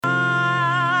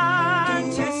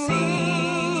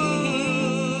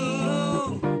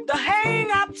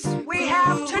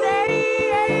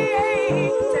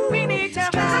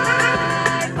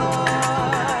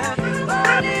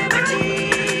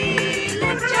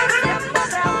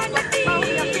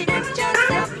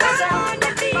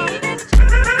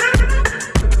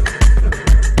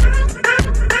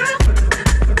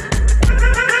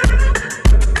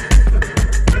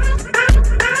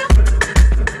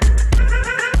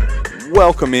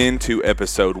Welcome into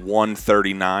episode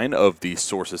 139 of the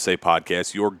Sources Say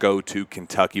podcast, your go-to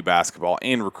Kentucky basketball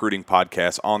and recruiting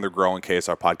podcast on the growing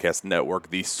KSR Podcast Network.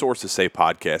 The Sources Say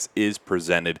podcast is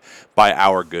presented by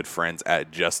our good friends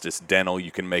at Justice Dental.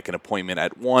 You can make an appointment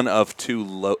at one of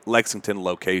two Lexington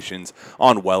locations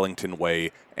on Wellington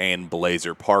Way and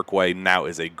Blazer Parkway. Now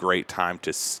is a great time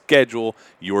to schedule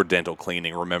your dental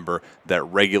cleaning. Remember that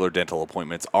regular dental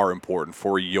appointments are important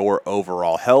for your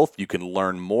overall health. You can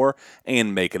learn more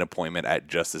and make an appointment at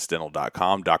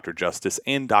justicedental.com. Dr. Justice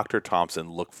and Dr.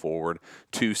 Thompson look forward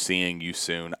to seeing you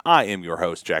soon. I am your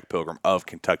host, Jack Pilgrim of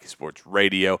Kentucky Sports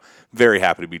Radio. Very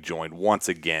happy to be joined once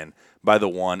again by the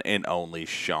one and only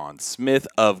Sean Smith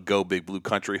of Go Big Blue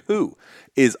Country, who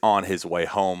is on his way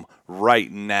home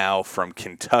right now from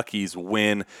Kentucky's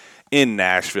win in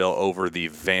Nashville over the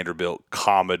Vanderbilt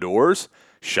Commodores.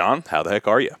 Sean, how the heck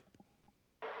are you?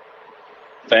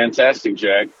 Fantastic,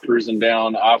 Jack. Cruising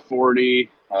down I-40,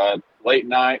 late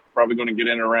night, probably going to get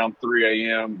in around 3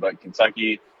 a.m., but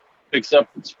Kentucky picks up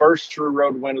its first true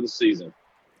road win of the season.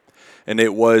 And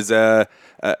it was a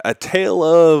tale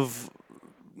of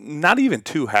not even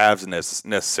two halves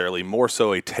necessarily, more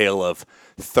so a tale of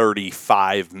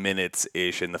 35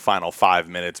 minutes-ish in the final 5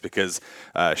 minutes because,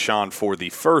 Sean, for the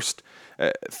first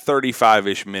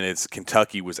 35-ish minutes,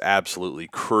 Kentucky was absolutely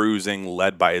cruising,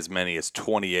 led by as many as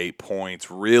 28 points,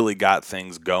 really got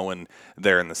things going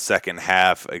there in the second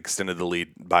half, extended the lead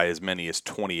by as many as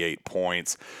 28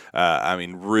 points.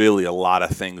 Really a lot of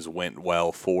things went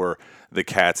well for the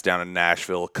Cats down in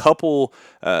Nashville. A couple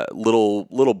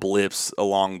little blips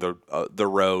along the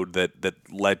road that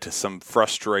led to some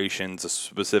frustrations,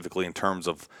 specifically in terms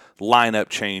of lineup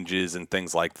changes and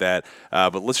things like that.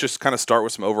 But let's just kind of start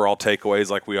with some overall takeaways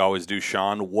like we always do.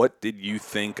 Sean, what did you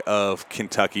think of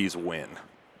Kentucky's win?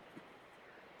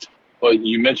 Well,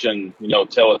 you mentioned,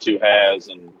 tale of two halves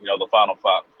and, the final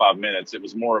 5 minutes. It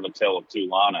was more of a tale of two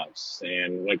lineups.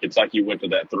 And when Kentucky went to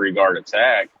that three-guard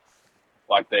attack,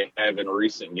 like they have in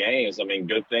recent games,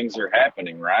 good things are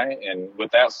happening, right? And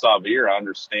without Sahvir, I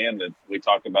understand that we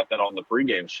talked about that on the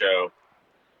pregame show.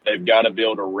 They've got to be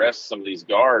able to rest some of these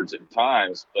guards at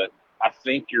times, but I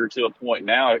think you're to a point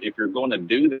now, if you're going to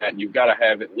do that, you've got to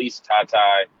have at least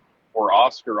Ty or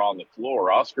Oscar on the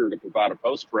floor. Oscar to provide a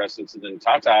post presence, and then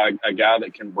Ty, a guy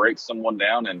that can break someone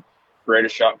down and create a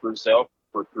shot for himself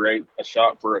or create a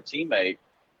shot for a teammate.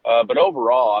 But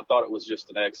overall, I thought it was just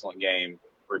an excellent game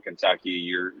for Kentucky.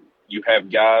 You have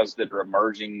guys that are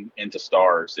emerging into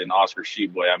stars in Oscar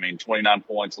Tshiebwe. 29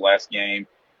 points last game,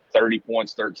 30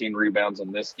 points, 13 rebounds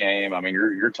in this game.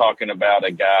 You're talking about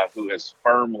a guy who has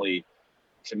firmly,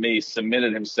 to me,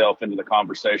 cemented himself into the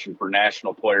conversation for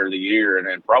National Player of the Year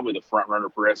and probably the front runner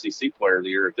for SEC Player of the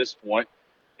Year at this point.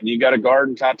 And you got a guard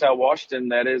in Ty Washington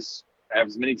that is,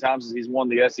 as many times as he's won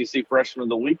the SEC Freshman of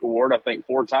the Week award, I think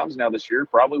 4 times now this year,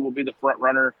 probably will be the front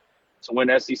runner to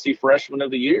win SEC Freshman of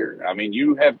the Year.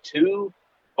 You have two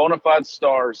bona fide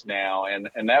stars now, and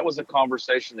that was a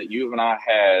conversation that you and I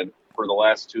had for the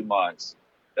last 2 months,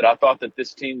 that I thought that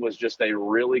this team was just a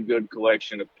really good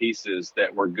collection of pieces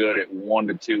that were good at 1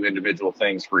 to 2 individual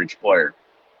things for each player.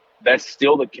 That's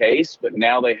still the case, but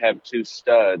now they have 2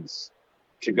 studs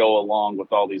to go along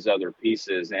with all these other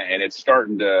pieces, and it's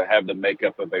starting to have the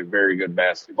makeup of a very good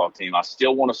basketball team. I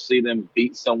still want to see them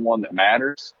beat someone that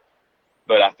matters,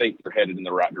 but I think they're headed in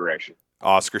the right direction.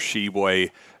 Oscar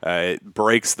Tshiebwe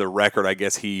breaks the record. I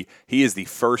guess he is the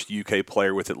first UK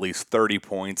player with at least 30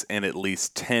 points and at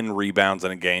least 10 rebounds in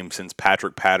a game since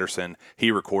Patrick Patterson. He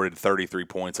recorded 33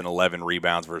 points and 11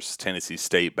 rebounds versus Tennessee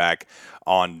State back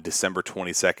on December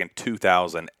 22nd,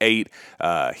 2008.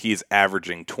 He is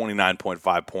averaging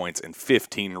 29.5 points and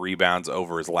 15 rebounds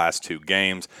over his last 2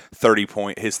 games.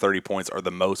 His 30 points are the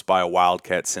most by a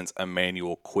Wildcat since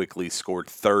Emmanuel Quickley scored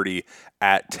 30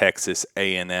 at Texas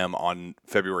A&M on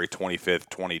February 25th,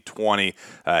 2020.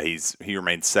 He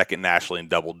remains second nationally in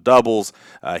double-doubles.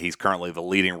 He's currently the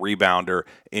leading rebounder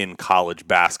in college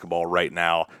basketball right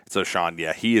now. So, Sean,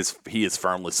 he is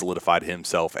firmly solidified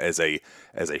himself as a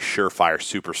surefire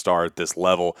superstar at this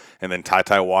level. And then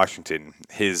Ty Washington,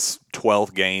 his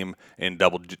 12th game in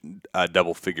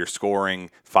double-figure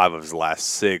scoring, 5 of his last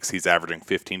 6. He's averaging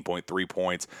 15.3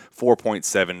 points,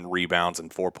 4.7 rebounds, and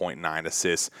 4.9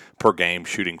 assists per game,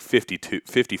 shooting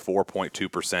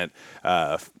 54.2%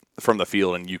 from the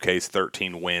field in UK's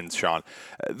 13 wins, Sean.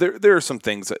 There are some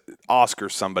things.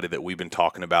 Oscar's somebody that we've been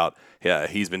talking about.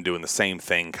 He's been doing the same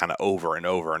thing kind of over and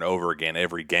over and over again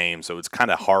every game, so it's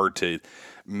kind of hard to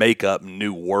make up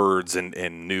new words and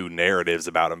new narratives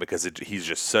about him because he's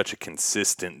just such a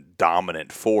consistent,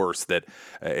 dominant force that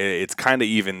it's kind of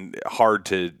even hard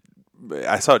to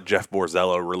I saw Jeff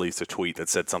Borzello release a tweet that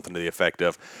said something to the effect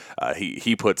of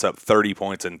he puts up 30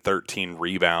 points and 13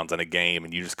 rebounds in a game,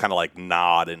 and you just kind of like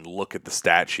nod and look at the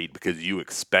stat sheet because you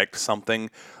expect something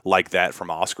like that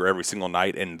from Oscar every single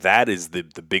night, and that is the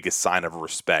biggest sign of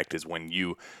respect is when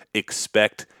you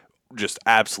expect just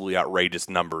absolutely outrageous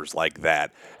numbers like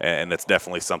that, and that's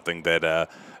definitely something that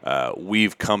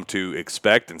we've come to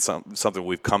expect and something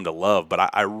we've come to love. But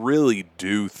I really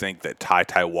do think that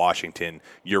Ty Washington,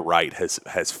 you're right,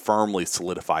 has firmly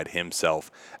solidified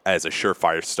himself as a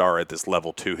surefire star at this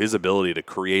level too. His ability to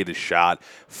create a shot,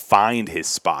 find his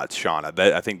spots, Shauna.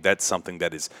 I think that's something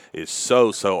that is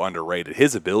so underrated.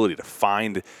 His ability to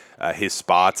find his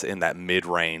spots in that mid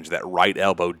range, that right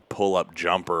elbow pull up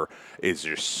jumper is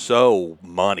just so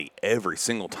money every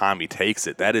single time he takes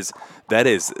it. That is,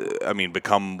 I mean,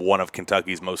 become one of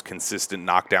Kentucky's most consistent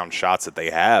knockdown shots that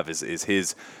they have is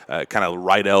his kind of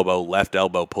right elbow, left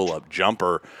elbow pull up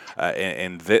jumper,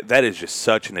 and that is just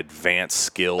such an advanced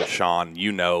skill, Sean.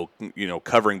 You know,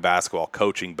 covering basketball,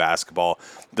 coaching basketball,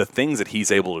 the things that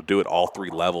he's able to do at all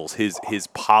three levels, his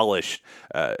polished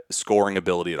scoring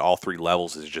ability at all three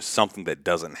levels is just something that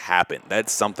doesn't happen.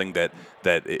 That's something that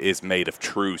is made of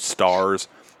true stars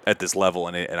at this level,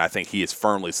 and I think he has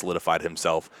firmly solidified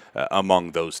himself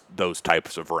among those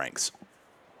types of ranks.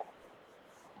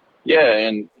 Yeah,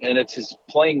 and it's his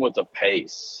playing with a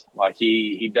pace. Like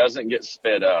he doesn't get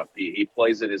sped up. He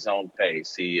plays at his own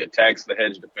pace. He attacks the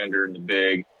hedge defender in the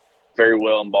big very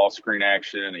well in ball screen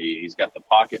action. He's got the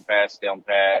pocket pass down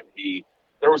pat.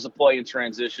 There was a play in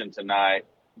transition tonight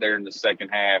there in the second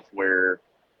half where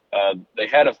they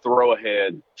had a throw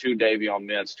ahead to Davion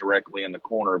Mintz directly in the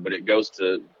corner, but it goes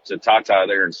to Tata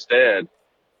there instead.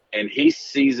 And he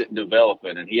sees it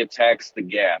developing and he attacks the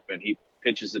gap and he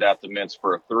pitches it out to Mintz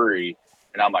for a three.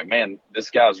 And I'm like, man,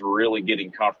 this guy's really getting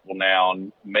comfortable now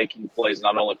and making plays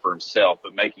not only for himself,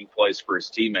 but making plays for his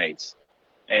teammates.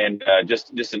 And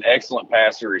just an excellent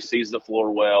passer. He sees the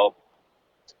floor well,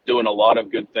 doing a lot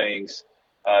of good things.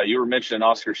 You were mentioning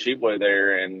Oscar Tshiebwe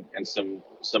there and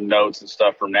some notes and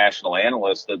stuff from national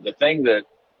analysts. The thing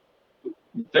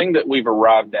that we've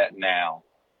arrived at now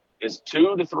is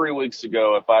 2 to 3 weeks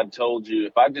ago, if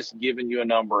I'd just given you a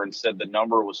number and said the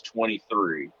number was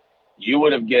 23, you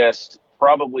would have guessed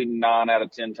probably 9 out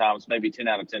of 10 times, maybe 10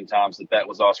 out of 10 times that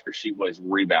was Oscar Tshiebwe's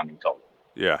rebounding total.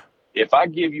 Yeah. If I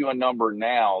give you a number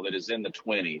now that is in the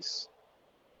 20s,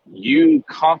 you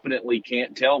confidently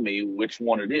can't tell me which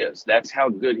one it is. That's how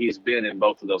good he's been in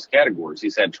both of those categories.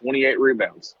 He's had 28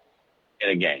 rebounds in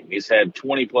a game. He's had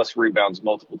 20-plus rebounds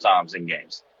multiple times in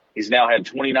games. He's now had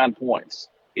 29 points.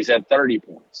 He's had 30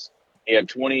 points. He had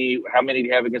 20. How many did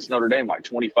he have against Notre Dame? Like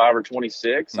 25 or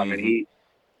 26? I mean,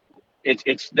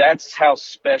 that's how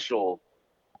special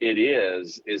it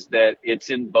is that it's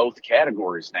in both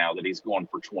categories now that he's going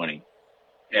for 20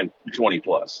 and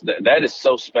 20-plus. That is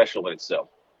so special in itself.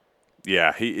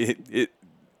 Yeah, you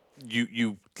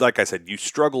like I said, you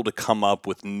struggle to come up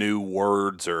with new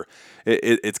words, or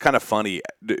it's kind of funny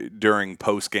during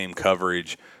post-game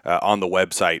coverage on the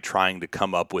website trying to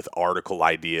come up with article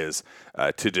ideas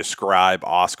to describe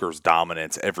Oscar's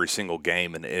dominance every single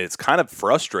game, and it's kind of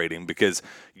frustrating because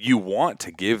you want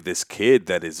to give this kid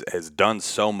that has done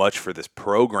so much for this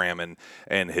program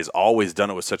and has always done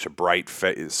it with such a bright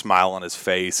smile on his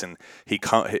face, and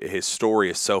his story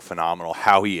is so phenomenal,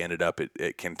 how he ended up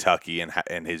at Kentucky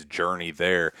and his journey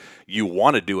there. You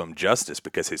want to do him justice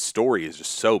because his story is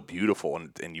just so beautiful,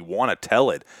 and you want to tell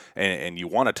it, and you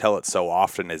want to tell it so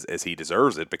often as he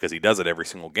deserves it because he does it every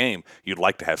single game. You'd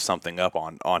like to have something up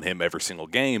on him every single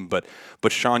game, but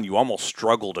Sean, you almost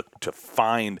struggle to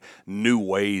find new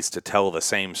ways to tell the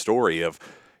same story of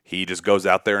he just goes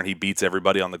out there and he beats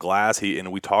everybody on the glass.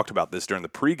 And we talked about this during the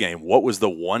pregame. What was the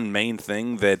one main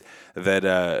thing that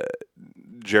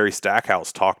Jerry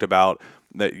Stackhouse talked about,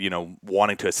 that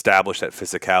wanting to establish that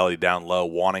physicality down low,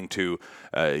 wanting to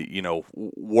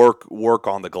work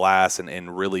on the glass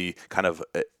and really kind of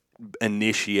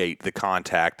initiate the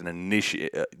contact and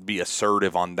be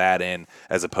assertive on that end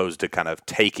as opposed to kind of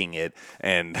taking it.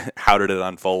 And how did it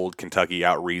unfold? Kentucky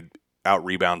out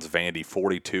rebounds Vandy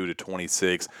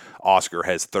 42-26. Oscar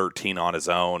has 13 on his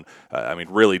own.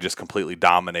 Really just completely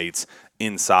dominates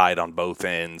inside on both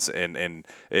ends, and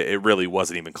it really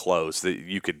wasn't even close.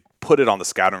 You could put it on the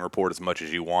scouting report as much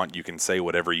as you want. You can say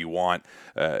whatever you want.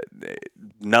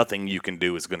 Nothing you can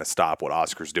do is going to stop what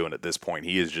Oscar's doing at this point.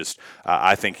 He is just,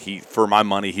 I think for my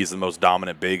money, he's the most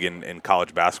dominant big in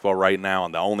college basketball right now,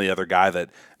 and the only other guy that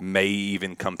may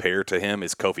even compare to him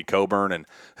is Kofi Cockburn, and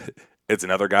it's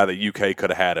another guy that UK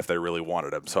could have had if they really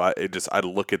wanted him. So I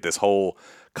look at this whole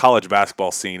college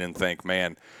basketball scene and think,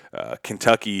 man,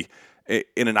 Kentucky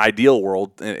in an ideal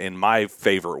world, in my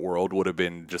favorite world, would have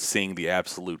been just seeing the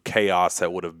absolute chaos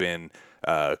that would have been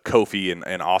Kofi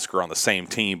and Oscar on the same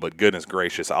team. But goodness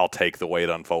gracious, I'll take the way it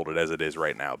unfolded as it is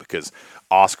right now, because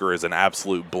Oscar is an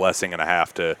absolute blessing and a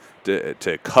half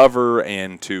to cover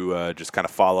and to just kind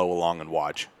of follow along and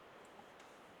watch.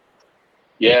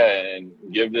 Yeah, and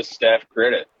give this staff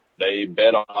credit. They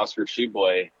bet on Oscar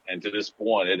Tshiebwe, and to this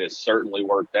point, it has certainly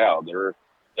worked out.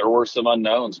 There were some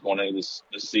unknowns going into this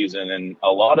season, and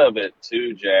a lot of it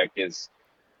too, Jack, is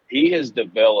he has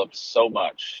developed so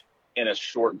much in a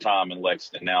short time in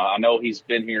Lexington. Now, I know he's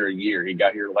been here a year. He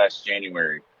got here last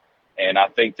January, and I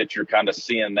think that you're kind of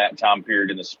seeing that time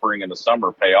period in the spring and the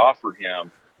summer pay off for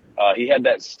him. He had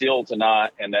that steal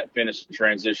tonight and that finish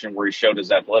transition where he showed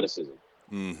his athleticism.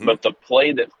 Mm-hmm. But the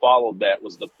play that followed that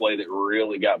was the play that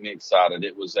really got me excited.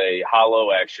 It was a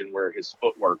hollow action where his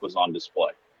footwork was on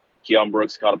display. Keon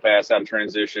Brooks caught a pass out of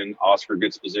transition. Oscar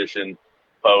gets position,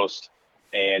 post,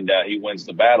 and he wins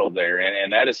the battle there.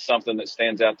 And that is something that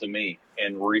stands out to me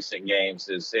in recent games.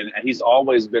 And he's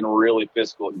always been really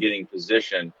physical at getting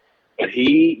position. But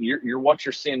you're what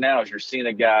you're seeing now is you're seeing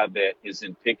a guy that is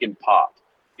in pick and pop.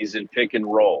 He's in pick and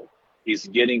roll. He's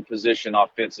getting position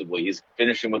offensively. He's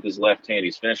finishing with his left hand.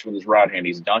 He's finishing with his right hand.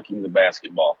 He's dunking the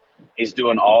basketball. He's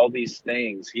doing all these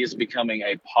things. He is becoming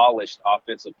a polished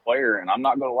offensive player. And I'm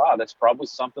not going to lie, that's probably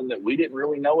something that we didn't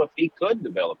really know if he could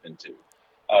develop into.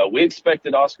 We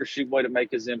expected Oscar Tshiebwe to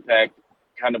make his impact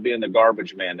kind of being the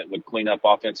garbage man that would clean up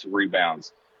offensive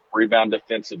rebounds, rebound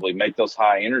defensively, make those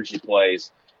high energy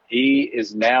plays. He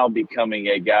is now becoming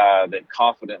a guy that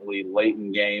confidently late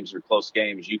in games or close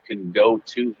games, you can go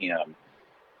to him.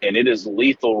 And it is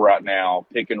lethal right now,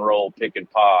 pick and roll, pick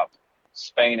and pop,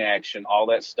 Spain action, all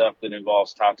that stuff that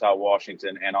involves TyTy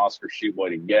Washington and Oscar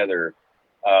Tshiebwe together.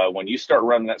 When you start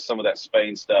running some of that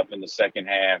Spain stuff in the second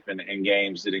half and in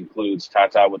games that includes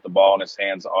TyTy with the ball in his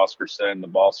hands, Oscar setting the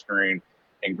ball screen,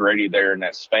 and Grady there in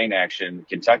that Spain action,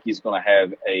 Kentucky's going to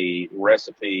have a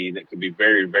recipe that could be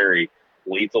very, very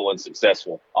lethal and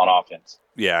successful on offense.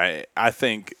 Yeah, I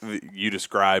think you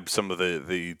described some of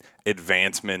the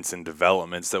advancements and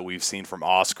developments that we've seen from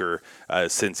Oscar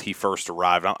since he first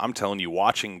arrived. I'm telling you,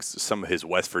 watching some of his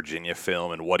West Virginia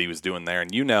film and what he was doing there,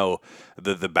 and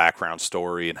the background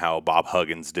story and how Bob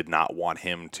Huggins did not want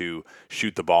him to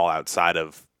shoot the ball outside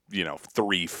of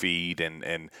 3 feet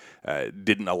and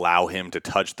didn't allow him to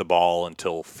touch the ball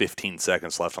until 15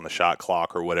 seconds left on the shot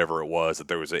clock or whatever it was, that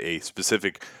there was a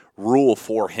specific rule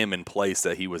for him in place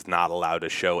that he was not allowed to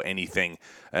show anything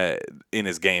in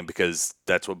his game, because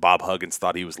that's what Bob Huggins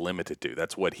thought he was limited to.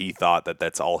 That's what he thought,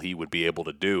 that's all he would be able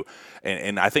to do.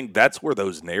 And I think that's where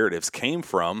those narratives came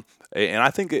from. And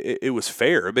I think it was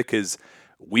fair, because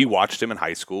we watched him in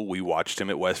high school. We watched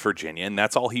him at West Virginia, and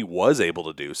that's all he was able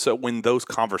to do. So when those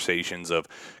conversations of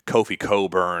Kofi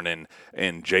Cockburn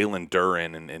and Jalen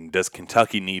Duren and does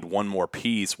Kentucky need one more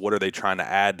piece? What are they trying to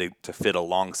add to fit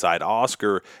alongside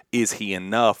Oscar? Is he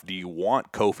enough? Do you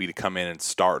want Kofi to come in and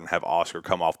start and have Oscar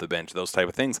come off the bench? Those type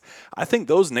of things. I think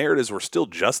those narratives were still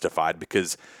justified,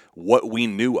 because what we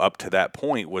knew up to that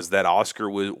point was that Oscar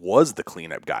was the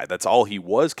cleanup guy. That's all he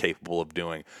was capable of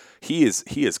doing. He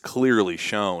has clearly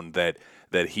shown that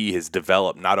he has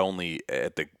developed not only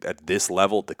at this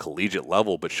level, the collegiate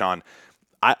level, but Sean,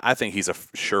 I think he's a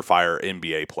surefire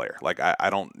NBA player. Like I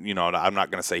don't, I'm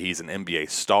not going to say he's an NBA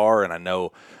star, and I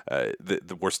know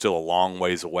that we're still a long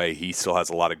ways away. He still has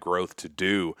a lot of growth to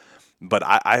do. But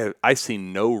I see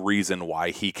no reason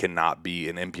why he cannot be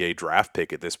an NBA draft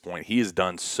pick at this point. He has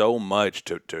done so much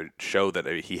to show that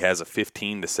he has a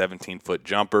 15 to 17 foot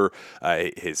jumper.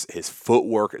 His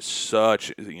footwork is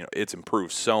such, it's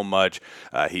improved so much.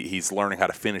 He's learning how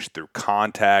to finish through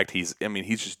contact. He's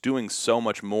just doing so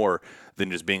much more than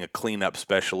just being a cleanup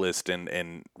specialist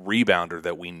and rebounder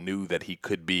that we knew that he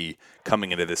could be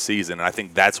coming into this season. And I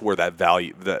think that's where that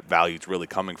value is really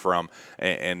coming from.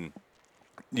 And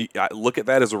I look at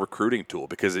that as a recruiting tool,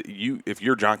 because if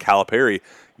you're John Calipari,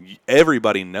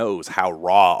 everybody knows how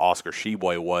raw Oscar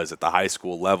Tshiebwe was at the high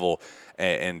school level,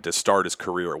 and to start his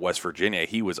career at West Virginia,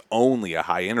 he was only a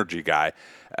high energy guy.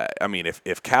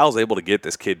 If Cal's able to get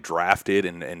this kid drafted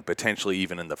and potentially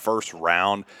even in the first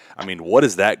round, what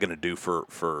is that going to do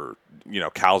for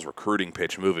Cal's recruiting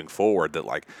pitch moving forward. That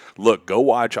like, look, go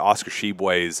watch Oscar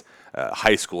Sheboy's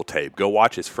high school tape. Go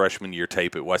watch his freshman year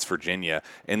tape at West Virginia,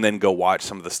 and then go watch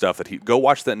some of the stuff go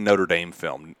watch that Notre Dame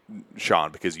film,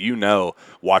 Sean, because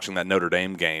watching that Notre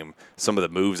Dame game, some of the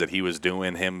moves that he was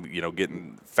doing, him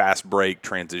getting fast break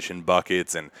transition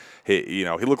buckets, and he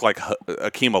looked like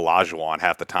Akeem Olajuwon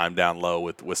half the time down low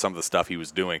with some of the stuff he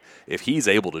was doing. If he's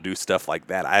able to do stuff like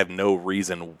that, I have no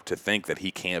reason to think that he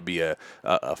can't be a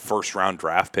first round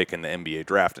draft pick in the NBA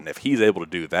draft. And if he's able to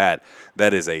do that,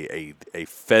 that is a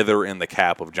feather in the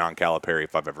cap of John Calipari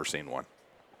if I've ever seen one.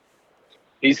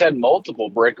 He's had multiple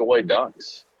breakaway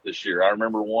dunks this year. I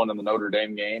remember one in the Notre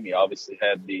Dame game. He obviously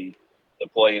had the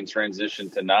play in transition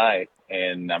tonight,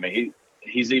 and I mean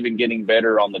he's even getting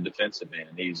better on the defensive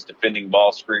end. He's defending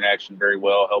ball screen action very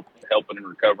well, helping and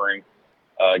recovering,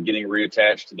 getting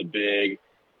reattached to the big.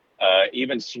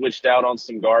 Even switched out on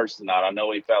some guards tonight. I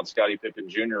know he fouled Scottie Pippen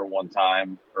Jr. one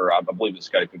time, or I believe it's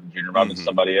Scottie Pippen Jr. Might have been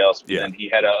somebody else. But then he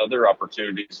had other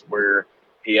opportunities where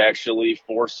he actually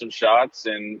forced some shots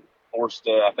and forced,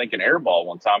 I think, an air ball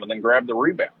one time and then grabbed the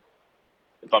rebound,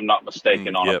 if I'm not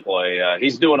mistaken, on a play.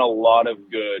 He's doing a lot of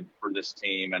good for this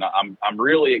team, and I'm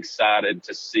really excited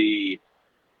to see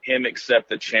him accept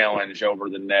the challenge over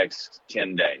the next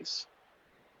 10 days.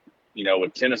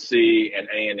 With Tennessee and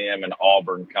A&M and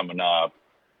Auburn coming up,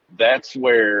 that's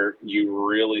where you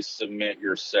really cement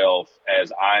yourself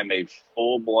as I'm a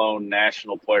full-blown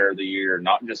National Player of the Year,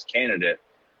 not just candidate.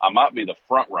 I might be the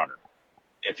front runner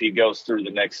if he goes through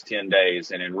the next 10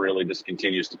 days and it really just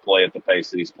continues to play at the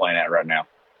pace that he's playing at right now.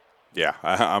 Yeah,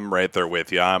 I'm right there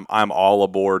with you. I'm all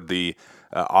aboard the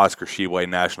Oscar Tshiebwe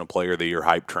National Player of the Year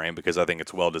hype train because I think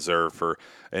it's well deserved for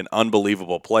an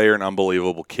unbelievable player, an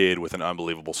unbelievable kid with an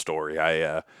unbelievable story.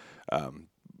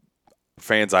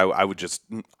 Fans, I would just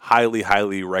highly,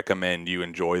 highly recommend you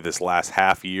enjoy this last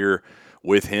half year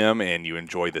with him and you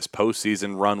enjoy this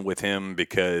postseason run with him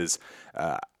because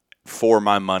for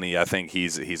my money, I think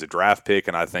he's a draft pick,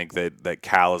 and I think that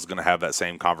Cal is going to have that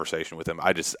same conversation with him.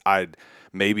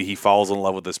 Maybe he falls in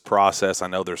love with this process. I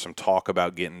know there's some talk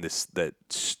about getting that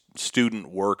student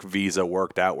work visa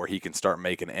worked out where he can start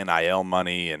making NIL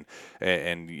money, and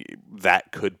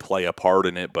that could play a part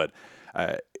in it. But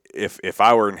if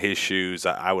I were in his shoes,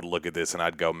 I would look at this and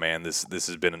I'd go, man, this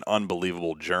has been an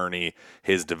unbelievable journey.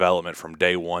 His development from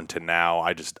day one to now,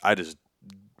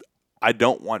 I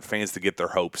don't want fans to get their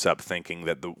hopes up thinking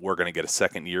that we're going to get a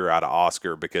second year out of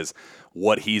Oscar because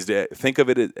think of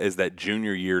it as that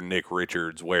junior year Nick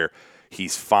Richards where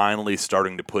he's finally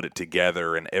starting to put it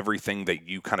together and everything that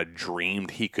you kind of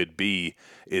dreamed he could be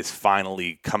is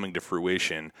finally coming to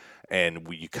fruition. And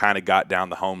you kind of got down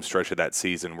the home stretch of that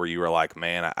season where you were like,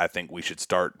 man, I think we should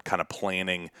start kind of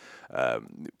planning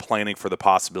for the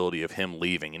possibility of him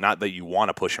leaving. Not that you want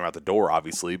to push him out the door,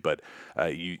 obviously, but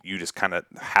you just kind of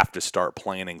have to start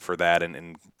planning for that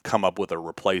and come up with a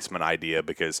replacement idea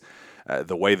because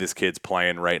the way this kid's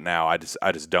playing right now, I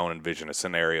just don't envision a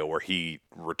scenario where he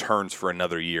returns for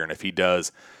another year. And if he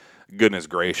does, goodness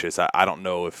gracious, I don't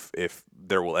know if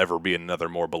there will ever be another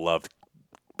more beloved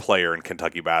player in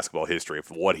Kentucky basketball history of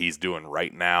what he's doing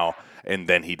right now, and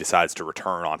then he decides to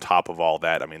return on top of all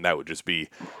that. I mean, that would just be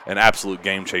an absolute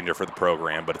game changer for the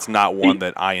program, but it's not one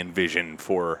that I envision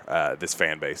for this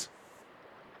fan base.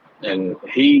 And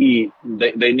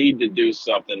they need to do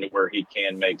something to where he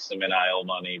can make some NIL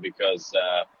money because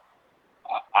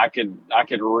I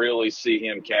could really see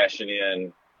him cashing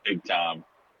in big time.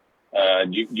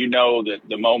 That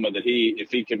the moment that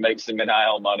if he can make some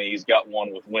NIL money, he's got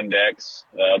one with Windex,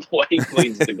 the way he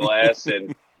cleans the glass.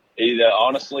 And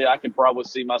honestly, I could probably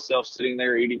see myself sitting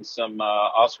there eating some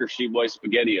Oscar Tshiebwe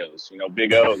SpaghettiOs,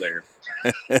 Big O there.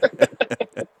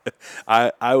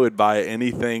 I would buy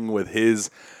anything with his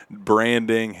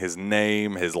branding, his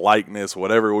name, his likeness,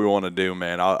 whatever we want to do,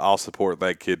 man. I'll support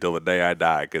that kid till the day I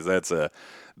die because that's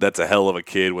a hell of a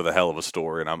kid with a hell of a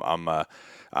story, and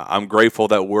I'm grateful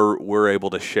that we're able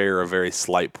to share a very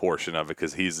slight portion of it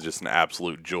because he's just an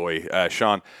absolute joy.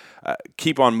 Sean,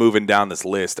 keep on moving down this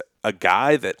list. A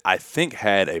guy that I think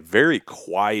had a very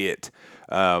quiet,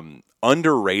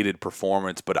 underrated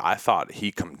performance, but I thought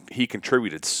he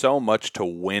contributed so much to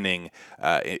winning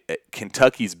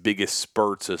Kentucky's biggest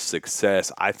spurts of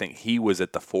success. I think he was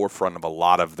at the forefront of a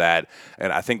lot of that,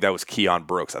 and I think that was Keon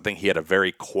Brooks. I think he had a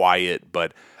very quiet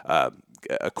but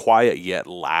quiet yet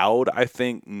loud. I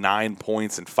think 9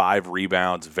 points and 5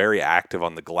 rebounds, very active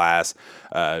on the glass,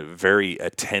 very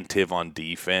attentive on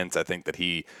defense. I think that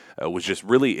he was just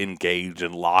really engaged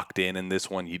and locked in this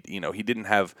one. He didn't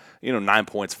have 9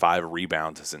 points, 5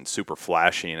 rebounds isn't super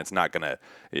flashy, and it's not going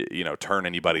to turn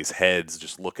anybody's heads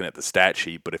just looking at the stat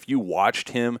sheet. But if you watched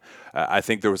him, I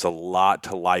think there was a lot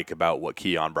to like about what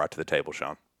Keon brought to the table,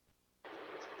 Sean.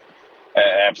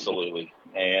 Absolutely.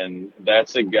 And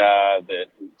that's a guy that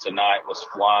tonight was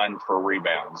flying for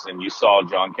rebounds. And you saw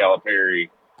John Calipari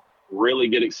really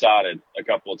get excited a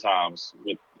couple of times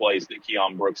with plays that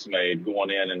Keon Brooks made, going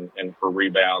in and for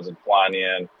rebounds and flying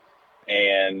in.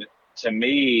 And to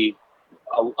me,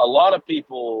 a lot of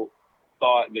people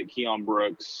thought that Keon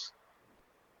Brooks,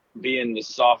 being the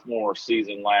sophomore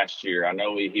season last year, I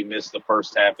know he missed the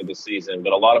first half of the season,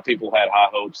 but a lot of people had high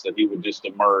hopes that he would just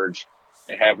emerge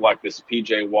and have like this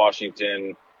PJ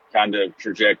Washington kind of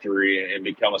trajectory and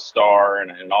become a star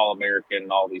and an All-American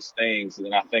and all these things. And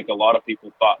then I think a lot of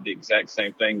people thought the exact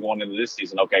same thing going into this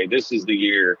season. Okay, this is the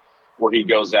year where he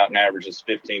goes out and averages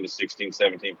 15 to 16,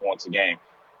 17 points a game.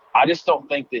 I just don't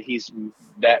think that he's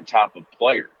that type of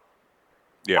player.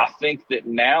 Yeah. I think that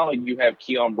now you have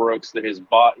Keon Brooks that has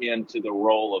bought into the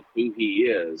role of who he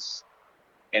is.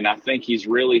 And I think he's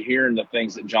really hearing the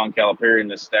things that John Calipari and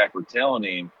the staff are telling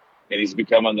him, and he's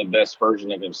becoming the best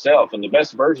version of himself. And the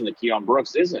best version of Keon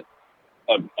Brooks isn't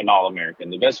an All-American.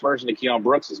 The best version of Keon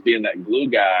Brooks is being that glue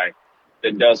guy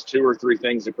that does 2 or 3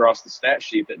 things across the stat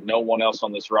sheet that no one else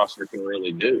on this roster can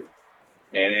really do.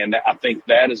 And I think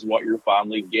that is what you're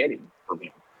finally getting from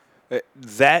him.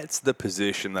 That's the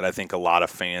position that I think a lot of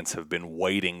fans have been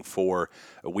waiting for.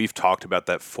 We've talked about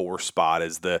that 4 spot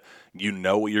as what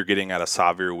you're getting out of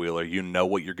Sahvir Wheeler,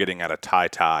 what you're getting out of Ty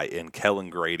Ty and Kellen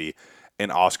Grady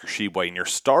and Oscar Tshiebwe, and you're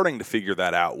starting to figure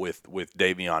that out with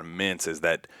Davion Mintz as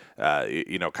that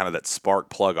kind of that spark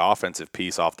plug offensive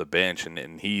piece off the bench,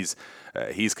 and he's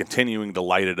continuing to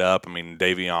light it up. I mean,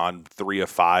 Davion 3 of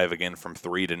 5 again from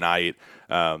 3 tonight.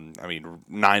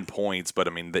 9 points, but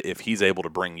I mean, if he's able to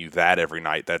bring you that every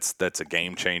night, that's a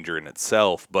game changer in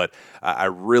itself. But I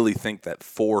really think that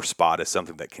 4 spot is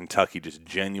something that Kentucky just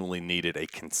genuinely needed, a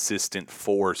consistent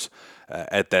force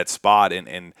at that spot,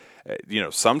 and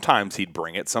sometimes he'd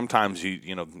bring it. Sometimes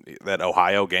that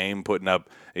Ohio game putting up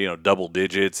double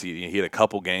digits. He had a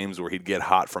couple games where he'd get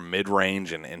hot from mid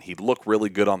range and he'd look really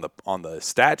good on the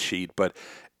stat sheet, but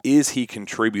is he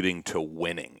contributing to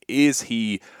winning? Is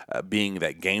he being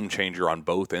that game changer on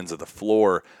both ends of the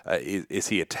floor? Is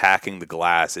he attacking the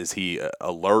glass? Is he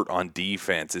alert on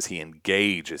defense? Is he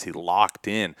engaged? Is he locked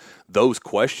in? Those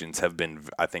questions have been,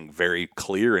 I think, very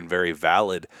clear and very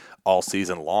valid all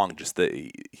season long. Just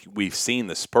that we've seen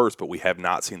the spurts, but we have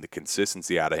not seen the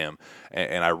consistency out of him.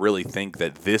 And I really think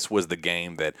that this was the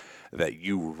game that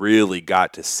you really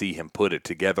got to see him put it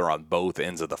together on both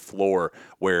ends of the floor,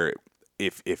 where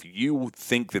if you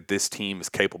think that this team is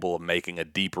capable of making a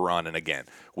deep run, and again,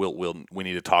 we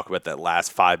need to talk about that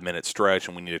last 5-minute stretch,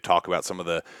 and we need to talk about some of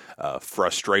the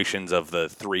frustrations of the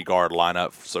 3-guard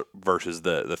lineup versus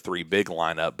the 3 big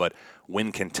lineup. But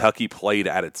when Kentucky played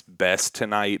at its best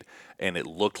tonight, and it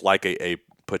looked like a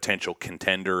potential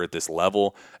contender at this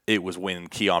level, it was when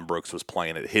Keon Brooks was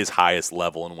playing at his highest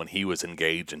level and when he was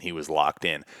engaged and he was locked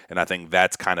in. And I think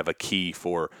that's kind of a key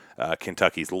for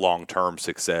Kentucky's long-term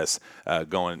success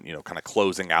going, kind of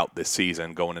closing out this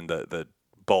season, going into the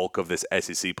bulk of this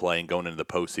SEC play and going into the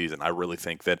postseason. I really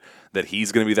think that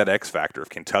he's going to be that X factor. If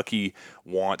Kentucky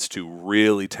wants to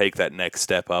really take that next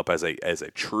step up as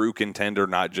a true contender,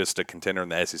 not just a contender in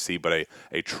the SEC, but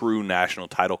a true national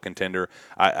title contender,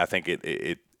 I think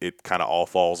it kind of all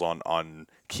falls on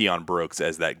Keon Brooks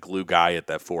as that glue guy at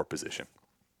that 4 position.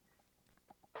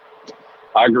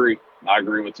 I agree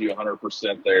with you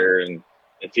 100% there. And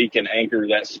if he can anchor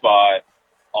that spot,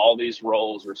 all these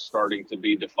roles are starting to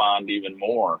be defined even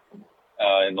more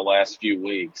in the last few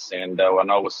weeks. And I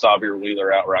know with Sahvir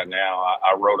Wheeler out right now,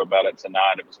 I wrote about it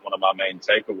tonight. It was one of my main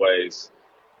takeaways.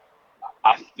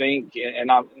 I think,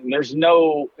 and there's in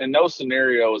no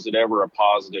scenario is it ever a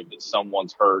positive that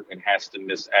someone's hurt and has to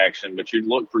miss action, but you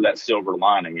look for that silver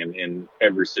lining in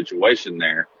every situation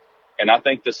there. And I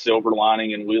think the silver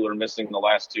lining in Wheeler missing the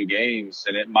last 2 games,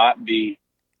 and it might be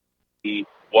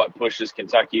what pushes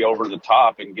Kentucky over the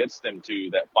top and gets them to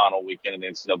that final weekend in the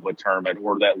NCAA tournament,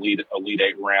 or that Elite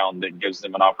 8 round that gives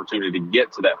them an opportunity to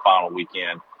get to that final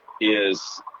weekend, is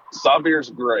Sahvir's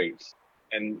great.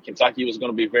 And Kentucky was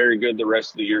going to be very good the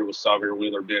rest of the year with Sahvir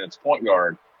Wheeler being its point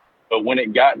guard. But when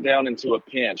it got down into a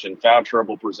pinch and foul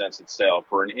trouble presents itself,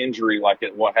 or an injury like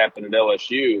what happened at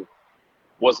LSU,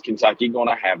 was Kentucky going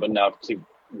to have enough to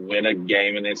win a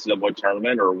game in the NCAA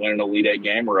tournament or win an Elite Eight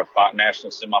game or a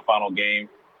national semifinal game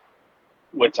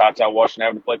with TyTy Washington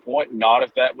having to play point. Not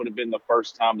if that would have been the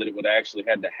first time that it would actually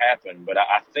had to happen. But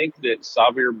I think that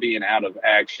Xavier being out of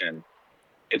action,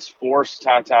 it's forced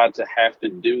TyTy to have to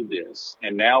do this.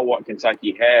 And now what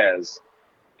Kentucky has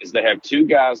is they have two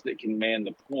guys that can man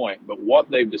the point. But what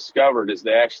they've discovered is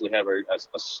they actually have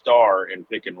a star in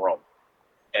pick and roll.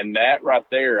 And that right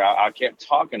there, I kept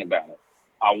talking about it.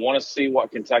 I want to see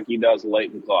what Kentucky does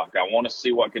late in the clock. I want to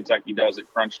see what Kentucky does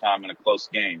at crunch time in a close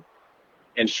game.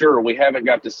 And sure, we haven't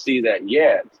got to see that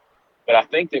yet, but I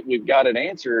think that we've got it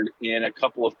answered in a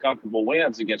couple of comfortable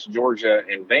wins against Georgia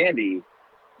and Vandy.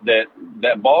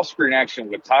 That ball screen action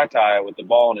with TyTy with the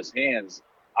ball in his hands,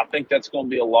 I think that's going to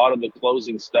be a lot of the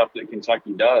closing stuff that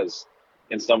Kentucky does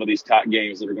in some of these tight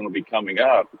games that are going to be coming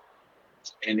up.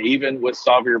 And even with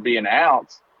Xavier being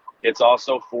out, it's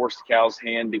also forced Cal's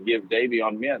hand to give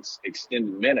Davion Mintz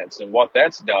extended minutes. And what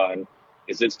that's done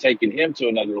is it's taken him to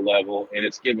another level and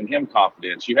it's given him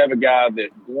confidence. You have a guy that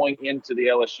going into the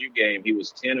LSU game, he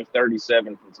was 10 of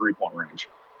 37 from three-point range.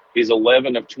 He's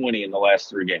 11 of 20 in the last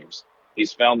three games.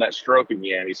 He's found that stroke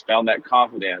again. He's found that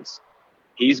confidence.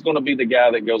 He's going to be the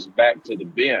guy that goes back to the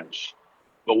bench.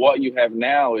 But what you have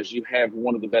now is you have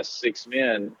one of the best six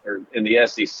men in the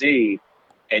SEC,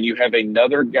 and you have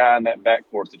another guy in that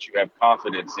backcourt that you have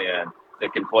confidence in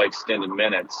that can play extended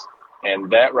minutes.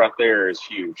 And that right there is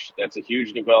huge. That's a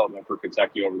huge development for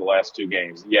Kentucky over the last two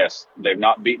games. Yes, they've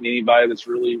not beaten anybody that's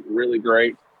really, really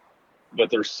great, but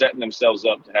they're setting themselves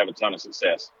up to have a ton of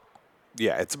success.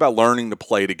 Yeah, it's about learning to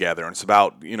play together, and it's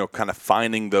about, kind of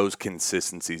finding those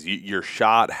consistencies. Your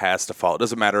shot has to fall. It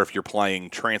doesn't matter if you're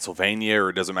playing Transylvania or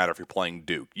it doesn't matter if you're playing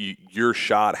Duke. Your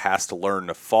shot has to learn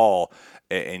to fall,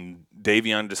 and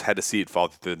Davion just had to see it fall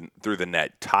through the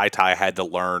net. TyTy had to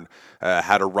learn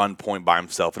how to run point by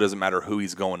himself. It doesn't matter who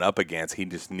he's going up against. He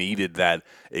just needed that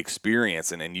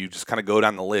experience. And you just kind of go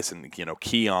down the list, and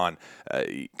Keon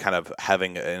kind of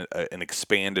having an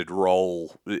expanded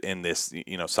role in this,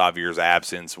 Xavier's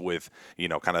absence with,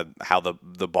 kind of how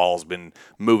the ball's been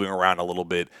moving around a little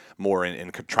bit more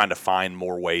and trying to find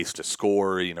more ways to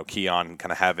score. Keon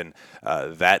kind of having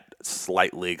that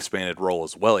slightly expanded role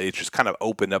as well. It just kind of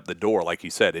opened up the door. Like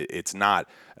you said, it's not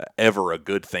ever a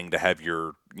good thing to have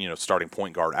your starting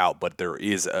point guard out, but there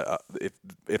is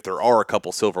if there are a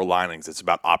couple silver linings, it's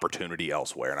about opportunity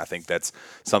elsewhere, and I think that's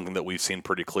something that we've seen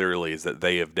pretty clearly is that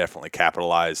they have definitely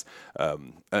capitalized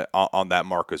on that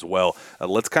mark as well.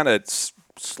 Let's kind of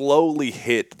slowly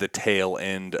hit the tail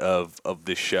end of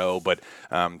this show, but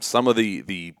some of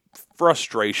the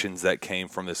frustrations that came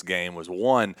from this game was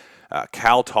one.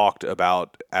 Cal talked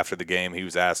about after the game. He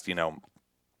was asked,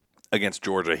 against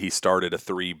Georgia, he started a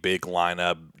three big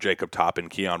lineup: Jacob Toppin,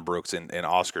 Keon Brooks, and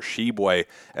Oscar Tshiebwe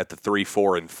at the 3,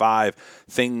 4, and 5.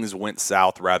 Things went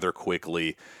south rather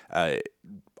quickly.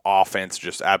 Offense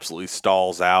just absolutely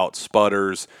stalls out,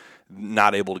 sputters,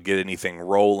 not able to get anything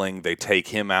rolling. They take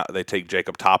him out. They take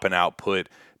Jacob Toppin out, put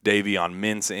Davion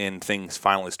Mintz in. Things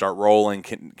finally start rolling.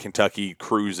 Kentucky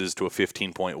cruises to a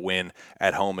 15-point win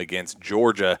at home against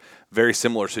Georgia. Very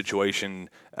similar situation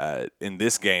in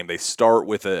this game. They start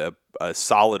with a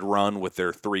solid run with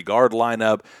their three-guard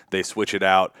lineup. They switch it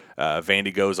out.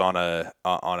 Vandy goes on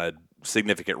a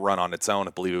significant run on its own.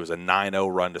 I believe it was a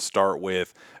 9-0 run to start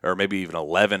with, or maybe even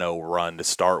 11-0 run to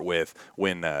start with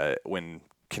when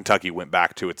Kentucky went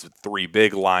back to its three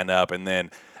big lineup, and then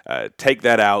take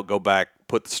that out, go back,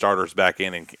 put the starters back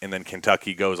in, and then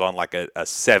Kentucky goes on like a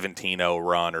 17-0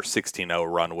 run or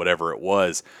 16-0 run, whatever it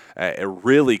was. It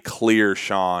really clear,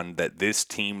 Sean, that this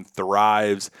team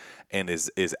thrives and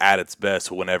is at its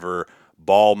best whenever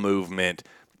ball movement,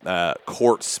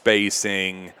 court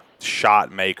spacing,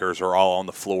 shot makers are all on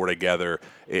the floor together.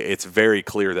 It's very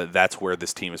clear that that's where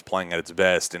this team is playing at its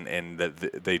best, and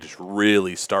that they just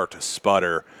really start to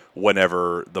sputter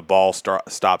whenever the ball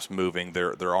stops moving.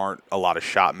 There aren't a lot of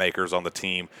shot makers on the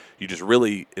team. It's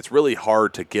really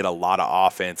hard to get a lot of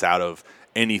offense out of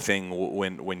anything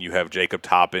when you have Jacob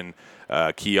Toppin,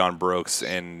 Keon Brooks,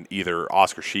 and either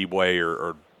Oscar Tshiebwe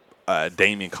or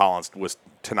Damian Collins was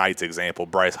tonight's example.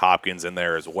 Bryce Hopkins in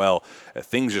there as well.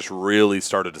 Things just really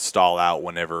started to stall out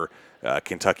whenever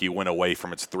Kentucky went away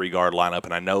from its three-guard lineup.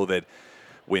 And I know that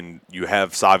when you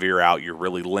have Xavier out, you're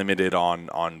really limited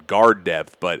on guard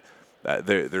depth, but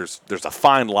there's a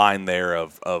fine line there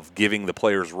of giving the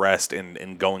players rest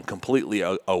and going completely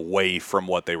away from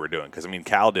what they were doing. Because,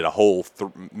 Cal did a whole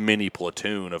mini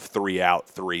platoon of 3 out,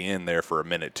 3 in there for a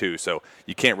minute too. So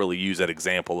you can't really use that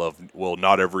example of, well,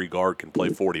 not every guard can play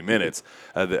 40 minutes.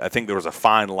 I think there was a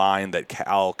fine line that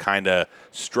Cal kind of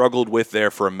struggled with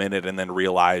there for a minute and then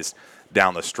realized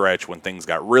down the stretch when things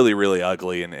got really, really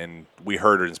ugly. And we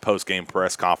heard in his post-game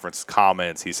press conference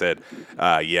comments, he said,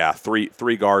 yeah,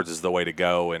 three guards is the way to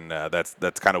go, and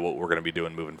that's kind of what we're going to be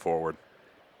doing moving forward.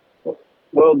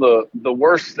 Well, the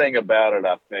worst thing about it,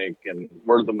 I think, and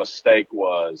where the mistake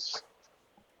was,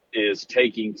 is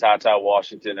taking Ty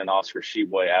Washington and Oscar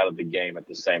Tshiebwe out of the game at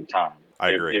the same time.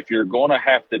 I agree. If you're going to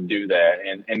have to do that,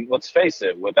 and let's face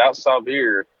it, without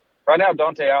Sahvir, right now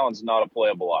Dante Allen's not a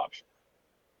playable option.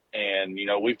 And,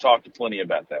 we've talked plenty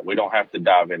about that. We don't have to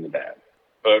dive into that.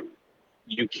 But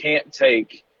you can't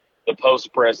take the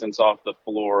post presence off the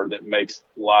floor that makes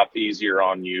life easier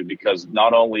on you, because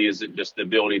not only is it just the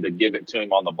ability to give it to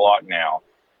him on the block now,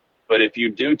 but if you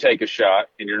do take a shot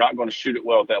and you're not going to shoot it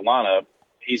well with that lineup,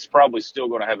 he's probably still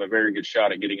going to have a very good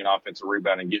shot at getting an offensive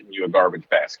rebound and getting you a garbage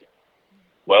basket.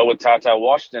 Well, with Ty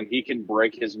Washington, he can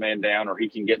break his man down, or he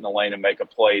can get in the lane and make a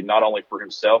play not only for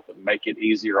himself, but make it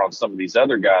easier on some of these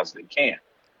other guys that can't.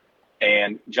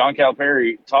 And John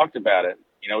Calipari talked about it.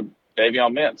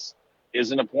 Davion Mintz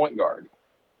isn't a point guard.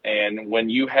 And when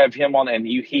you have him on, and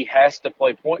he has to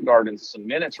play point guard in some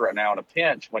minutes right now in a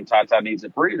pinch when Ty needs a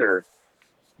breather,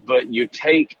 but you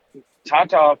take Ty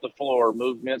off the floor,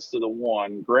 move Mintz to the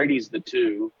 1, Grady's the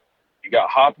 2, you got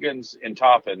Hopkins and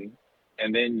Toppin,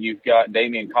 and then you've got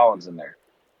Damian Collins in there.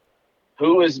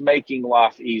 Who is making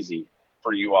life easy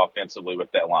for you offensively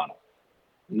with that lineup?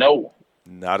 No one.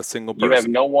 Not a single person. You have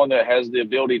no one that has the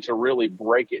ability to really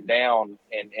break it down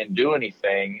and do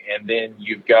anything. And then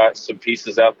you've got some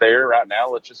pieces out there right now,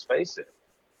 let's just face it.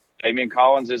 Damian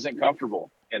Collins isn't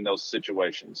comfortable in those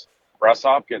situations. Bryce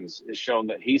Hopkins has shown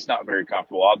that he's not very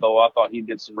comfortable, although I thought he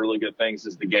did some really good things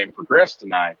as the game progressed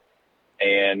tonight.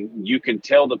 And you can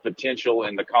tell the potential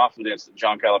and the confidence that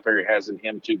John Calipari has in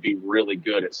him to be really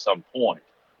good at some point.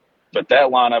 But that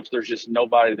lineup, there's just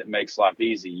nobody that makes life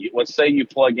easy. Let's say you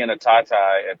plug in a Ty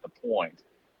at the point,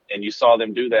 and you saw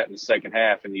them do that in the second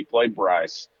half, and you played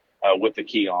Bryce with the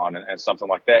key on and something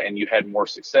like that, and you had more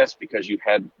success because you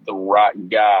had the right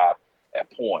guy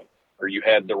at point, or you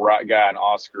had the right guy in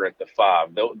Oscar at the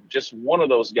 5. Just one of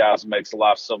those guys makes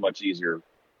life so much easier.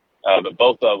 But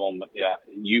both of them,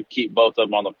 you keep both of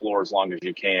them on the floor as long as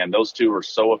you can. Those two are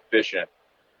so efficient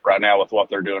right now with what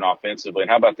they're doing offensively.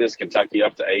 And how about this? Kentucky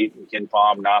up to 8, and Ken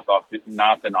Palm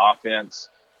ninth in offense,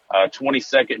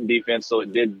 22nd in defense, so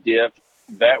it did dip.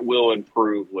 That will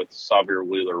improve with Sahvir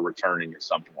Wheeler returning at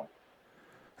some point.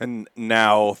 And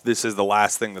now this is the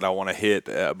last thing that I want to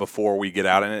hit before we get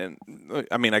out. And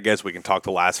I mean, I guess we can talk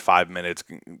the last 5 minutes.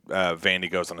 Vandy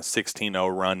goes on a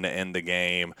 16-0 run to end the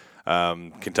game.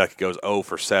 Kentucky goes 0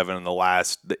 for 7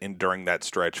 during that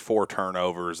stretch. 4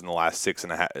 turnovers in the last 6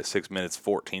 minutes,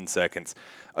 14 seconds.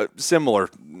 Similar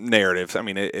narratives. I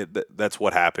mean, that's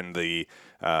what happened. The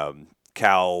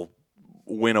Cal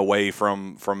went away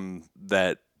from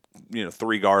that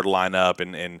 3-guard lineup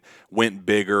and went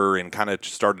bigger and kind of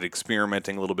started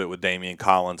experimenting a little bit with Damian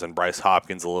Collins and Bryce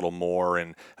Hopkins a little more,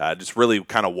 and just really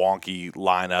kind of wonky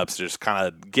lineups. Just kind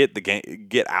of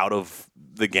get out of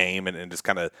the game and just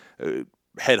kind of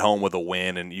head home with a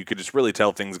win. And you could just really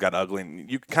tell things got ugly. And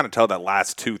you can kind of tell that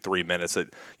last 2-3 minutes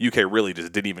that UK really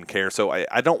just didn't even care. So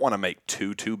I don't want to make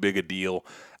too big a deal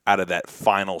out of that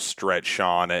final stretch,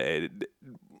 Sean.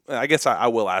 I guess I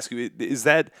will ask you, is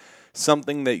that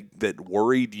something that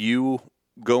worried you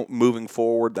moving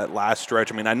forward, that last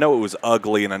stretch? I mean, I know it was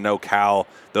ugly, and I know Cal,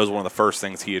 that was one of the first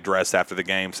things he addressed after the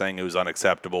game, saying it was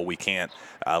unacceptable. We can't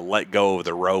let go of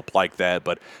the rope like that.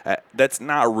 But that's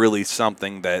not really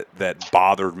something that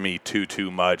bothered me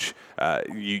too much.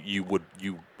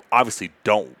 You obviously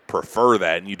don't prefer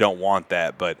that, and you don't want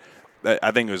that, but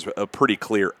I think it was a pretty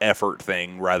clear effort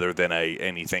thing rather than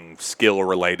anything skill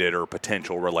related or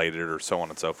potential related or so on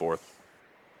and so forth.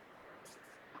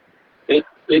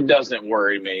 It doesn't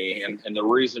worry me, and the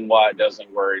reason why it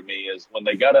doesn't worry me is when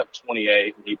they got up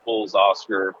 28 and he pulls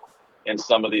Oscar and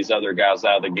some of these other guys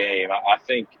out of the game, I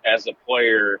think as a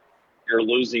player you're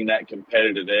losing that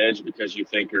competitive edge because you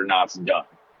think your knot's done.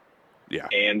 Yeah.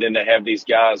 And then they have these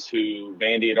guys who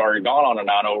Vandy had already gone on a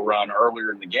 9-0 run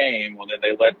earlier in the game. Well, then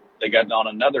they got on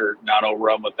another 9-0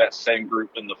 run with that same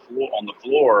group on the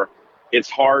floor. It's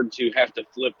hard to have to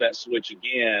flip that switch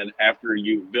again after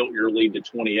you've built your lead to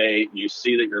 28. You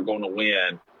see that you're going to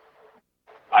win.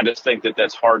 I just think that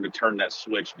that's hard to turn that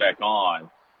switch back on.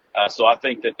 So I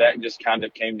think that just kind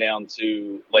of came down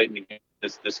to late in the game.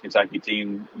 This Kentucky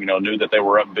team, knew that they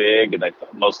were up big, and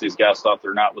most of these guys thought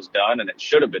their knot was done, and it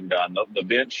should have been done. The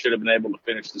bench should have been able to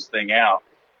finish this thing out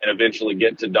and eventually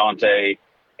get to Dante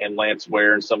and Lance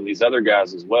Ware and some of these other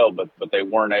guys as well, but they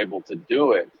weren't able to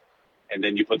do it. and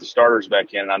then you put the starters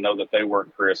back in. And I know that they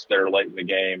weren't crisp there late in the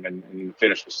game and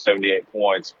finished with 78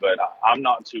 points, but I'm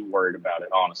not too worried about it,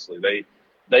 honestly.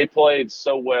 They played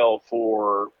so well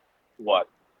for, what,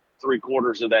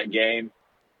 three-quarters of that game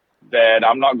that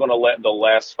I'm not going to let the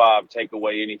last five take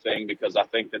away anything, because I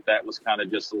think that was kind of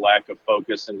just a lack of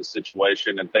focus in the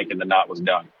situation and thinking the night was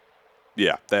done.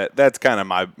 Yeah, that's kind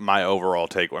of my overall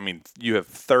take. I mean, you have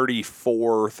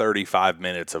 34, 35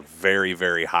 minutes of very,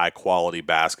 very high quality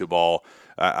basketball.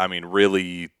 I mean,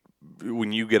 really,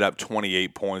 when you get up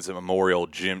 28 points at Memorial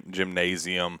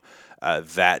Gymnasium,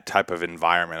 that type of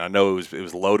environment. I know it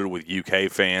was loaded with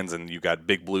UK fans, and you got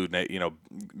Big Blue,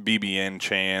 BBN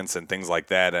chants and things like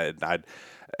that.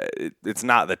 It's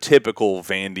not the typical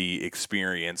Vandy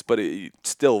experience, but it's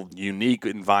still unique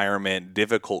environment,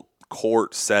 difficult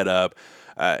court setup.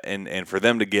 And for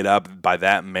them to get up by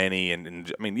that many,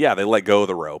 and I mean, yeah, they let go of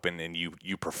the rope, and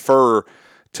you prefer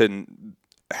to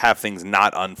have things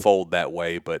not unfold that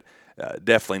way, but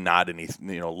definitely not any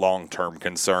long-term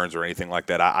concerns or anything like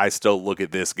that. I still look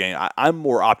at this game. I'm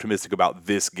more optimistic about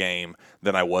this game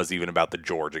than I was even about the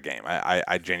Georgia game.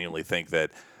 I genuinely think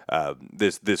that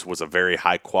this was a very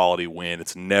high quality win.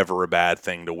 It's never a bad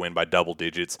thing to win by double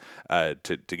digits,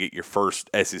 to get your first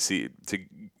SEC, to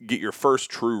get your first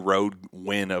true road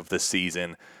win of the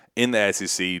season in the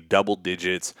SEC, double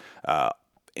digits,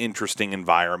 interesting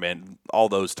environment, all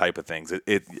those type of things.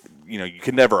 You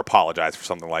can never apologize for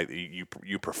something like that.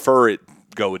 You prefer it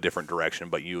go a different direction,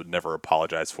 but you would never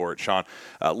apologize for it. Sean,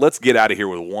 let's get out of here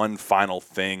with one final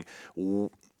thing.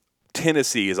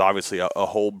 Tennessee is obviously a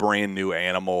whole brand new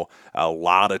animal, a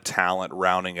lot of talent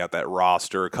rounding out that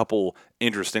roster, a couple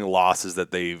interesting losses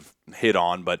that they've hit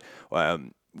on, but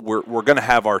we're going to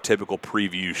have our typical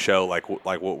preview show like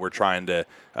what we're trying to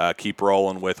keep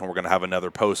rolling with, and we're going to have another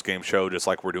post-game show just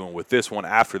like we're doing with this one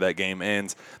after that game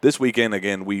ends. This weekend,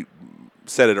 again, we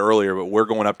said it earlier, but we're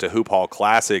going up to Hoop Hall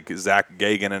Classic, Zach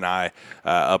Gagan and I,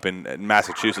 up in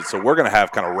Massachusetts. So we're going to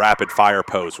have kind of rapid-fire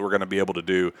posts. We're going to be able to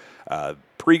do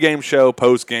pre-game show,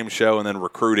 post-game show, and then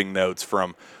recruiting notes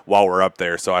from while we're up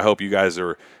there. So I hope you guys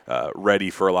are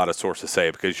ready for a lot of Source to Say,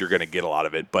 because you're going to get a lot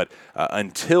of it. But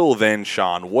until then,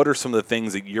 Sean, what are some of the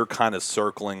things that you're kind of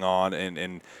circling on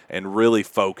and really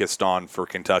focused on for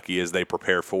Kentucky as they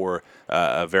prepare for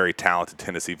a very talented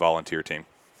Tennessee Volunteer team?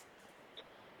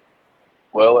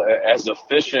 Well, as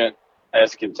efficient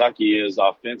as Kentucky is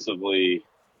offensively,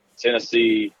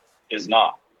 Tennessee is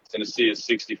not. Tennessee is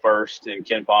 61st in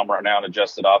KenPom right now in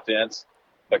adjusted offense,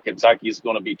 but Kentucky is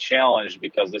going to be challenged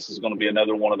because this is going to be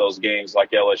another one of those games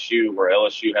like LSU, where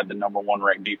LSU had the number one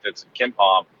ranked defense in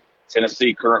KenPom.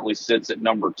 Tennessee currently sits at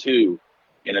number 2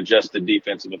 in adjusted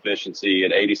defensive efficiency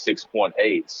at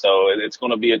 86.8. So it's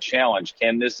going to be a challenge.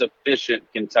 Can this efficient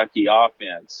Kentucky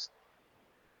offense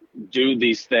do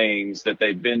these things that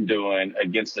they've been doing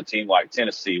against a team like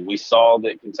Tennessee? We saw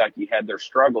that Kentucky had their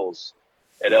struggles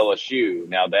at LSU.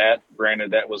 Now,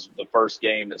 granted, that was the first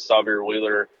game that Xavier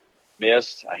Wheeler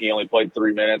missed. He only played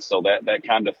 3 minutes, so that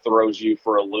kind of throws you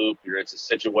for a loop. It's a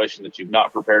situation that you've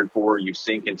not prepared for. You've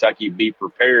seen Kentucky be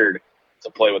prepared to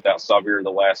play without Xavier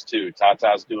the last two.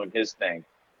 Ty's doing his thing.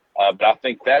 But I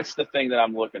think that's the thing that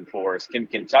I'm looking for, is can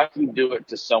Kentucky do it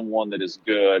to someone that is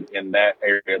good in that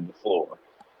area of the floor?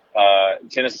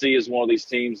 Tennessee is one of these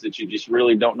teams that you just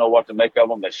really don't know what to make of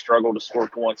them. They struggle to score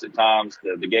points at times.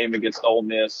 The game against Ole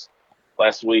Miss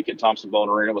last week at Thompson-Boling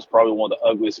Arena was probably one of the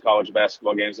ugliest college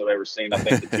basketball games I've ever seen. I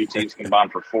think the two teams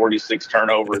combined for 46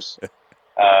 turnovers.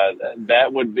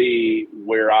 That would be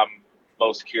where I'm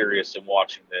most curious in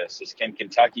watching this, is can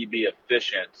Kentucky be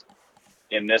efficient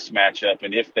in this matchup?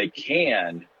 And if they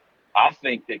can, I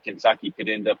think that Kentucky could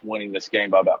end up winning this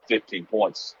game by about 15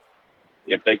 points.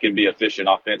 If they can be efficient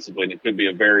offensively, and it could be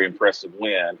a very impressive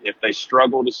win. If they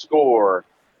struggle to score,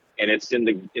 and it's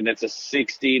a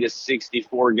 60 to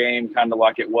 64 game, kind of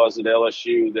like it was at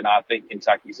LSU, then I think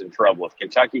Kentucky's in trouble. If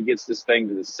Kentucky gets this thing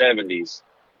to the 70s,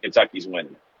 Kentucky's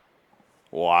winning.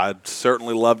 Well, I'd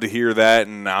certainly love to hear that,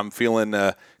 and I'm feeling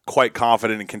quite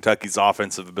confident in Kentucky's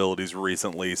offensive abilities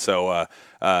recently, so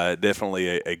definitely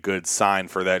a good sign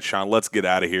for that, Sean. Let's get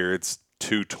out of here. It's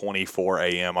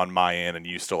 2:24 a.m. on my end, and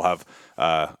you still have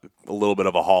a little bit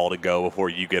of a haul to go before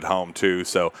you get home too.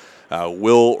 So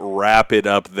we'll wrap it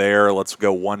up there. Let's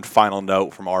go one final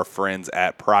note from our friends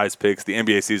at Prize Picks. The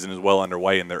NBA season is well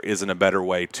underway, and there isn't a better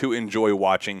way to enjoy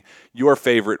watching your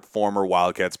favorite former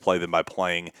Wildcats play than by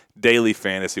playing daily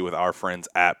fantasy with our friends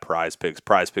at Prize Picks.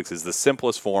 Prize Picks is the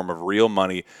simplest form of real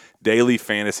money daily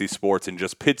fantasy sports and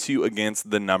just pits you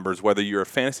against the numbers. Whether you're a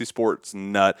fantasy sports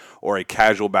nut or a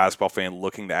casual basketball fan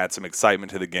looking to add some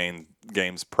excitement to the game,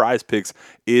 games, Prize Picks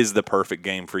is the perfect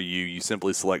game for you. You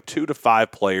simply select 2 to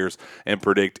 5 players and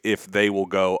predict if they will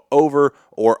go over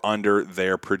or under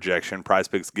their projection. Prize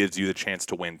Picks gives you the chance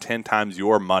to win 10 times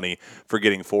your money for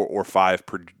getting 4 or 5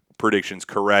 predictions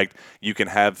correct. You can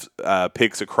have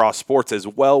picks across sports as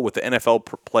well with the NFL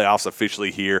playoffs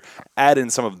officially here. Add in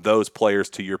some of those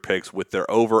players to your picks with their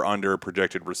over-under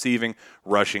projected receiving,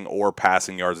 rushing, or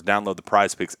passing yards. Download the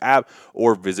Prize Picks app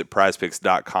or visit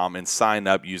prizepicks.com and sign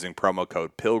up using promo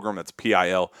code PILGRIM. That's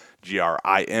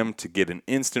PILGRIM to get an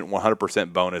instant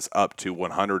 100% bonus up to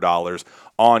 $100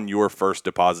 on your first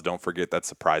deposit. Don't forget that's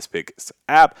the Prize Picks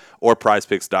app or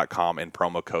prizepicks.com and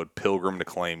promo code PILGRIM to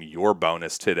claim your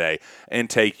bonus today and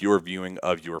take your viewing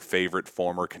of your favorite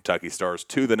former Kentucky Stars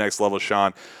to the next level.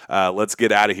 Sean, let's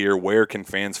get out of here. Where can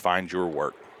fans find your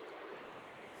work?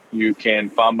 You can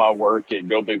find my work at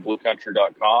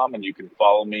gobigbluecountry.com, and you can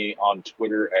follow me on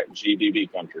Twitter at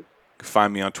GBBCountry.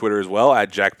 Find me on Twitter as well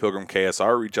at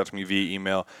JackPilgrimKSR. Reach out to me via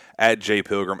email at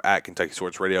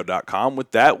jpilgrim@KentuckySportsRadio.com.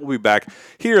 With that, we'll be back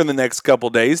here in the next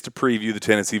couple days to preview the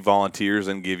Tennessee Volunteers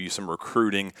and give you some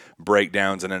recruiting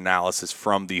breakdowns and analysis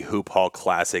from the Hoop Hall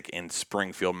Classic in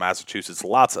Springfield, Massachusetts.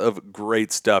 Lots of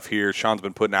great stuff here. Sean's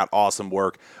been putting out awesome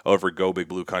work over at Go Big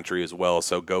Blue Country as well,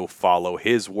 so go follow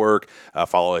his work.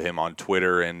 Follow him on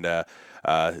Twitter and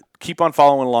keep on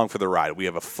following along for the ride. We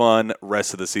have a fun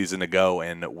rest of the season to go,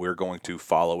 and we're going to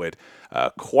follow it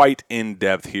quite in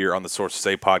depth here on the Sources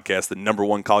Say podcast, the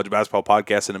 #1 college basketball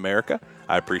podcast in America.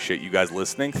 I appreciate you guys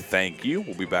listening. Thank you.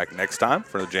 We'll be back next time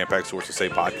for the Jam Pack Sources Say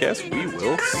podcast. We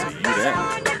will see you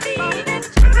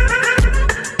then.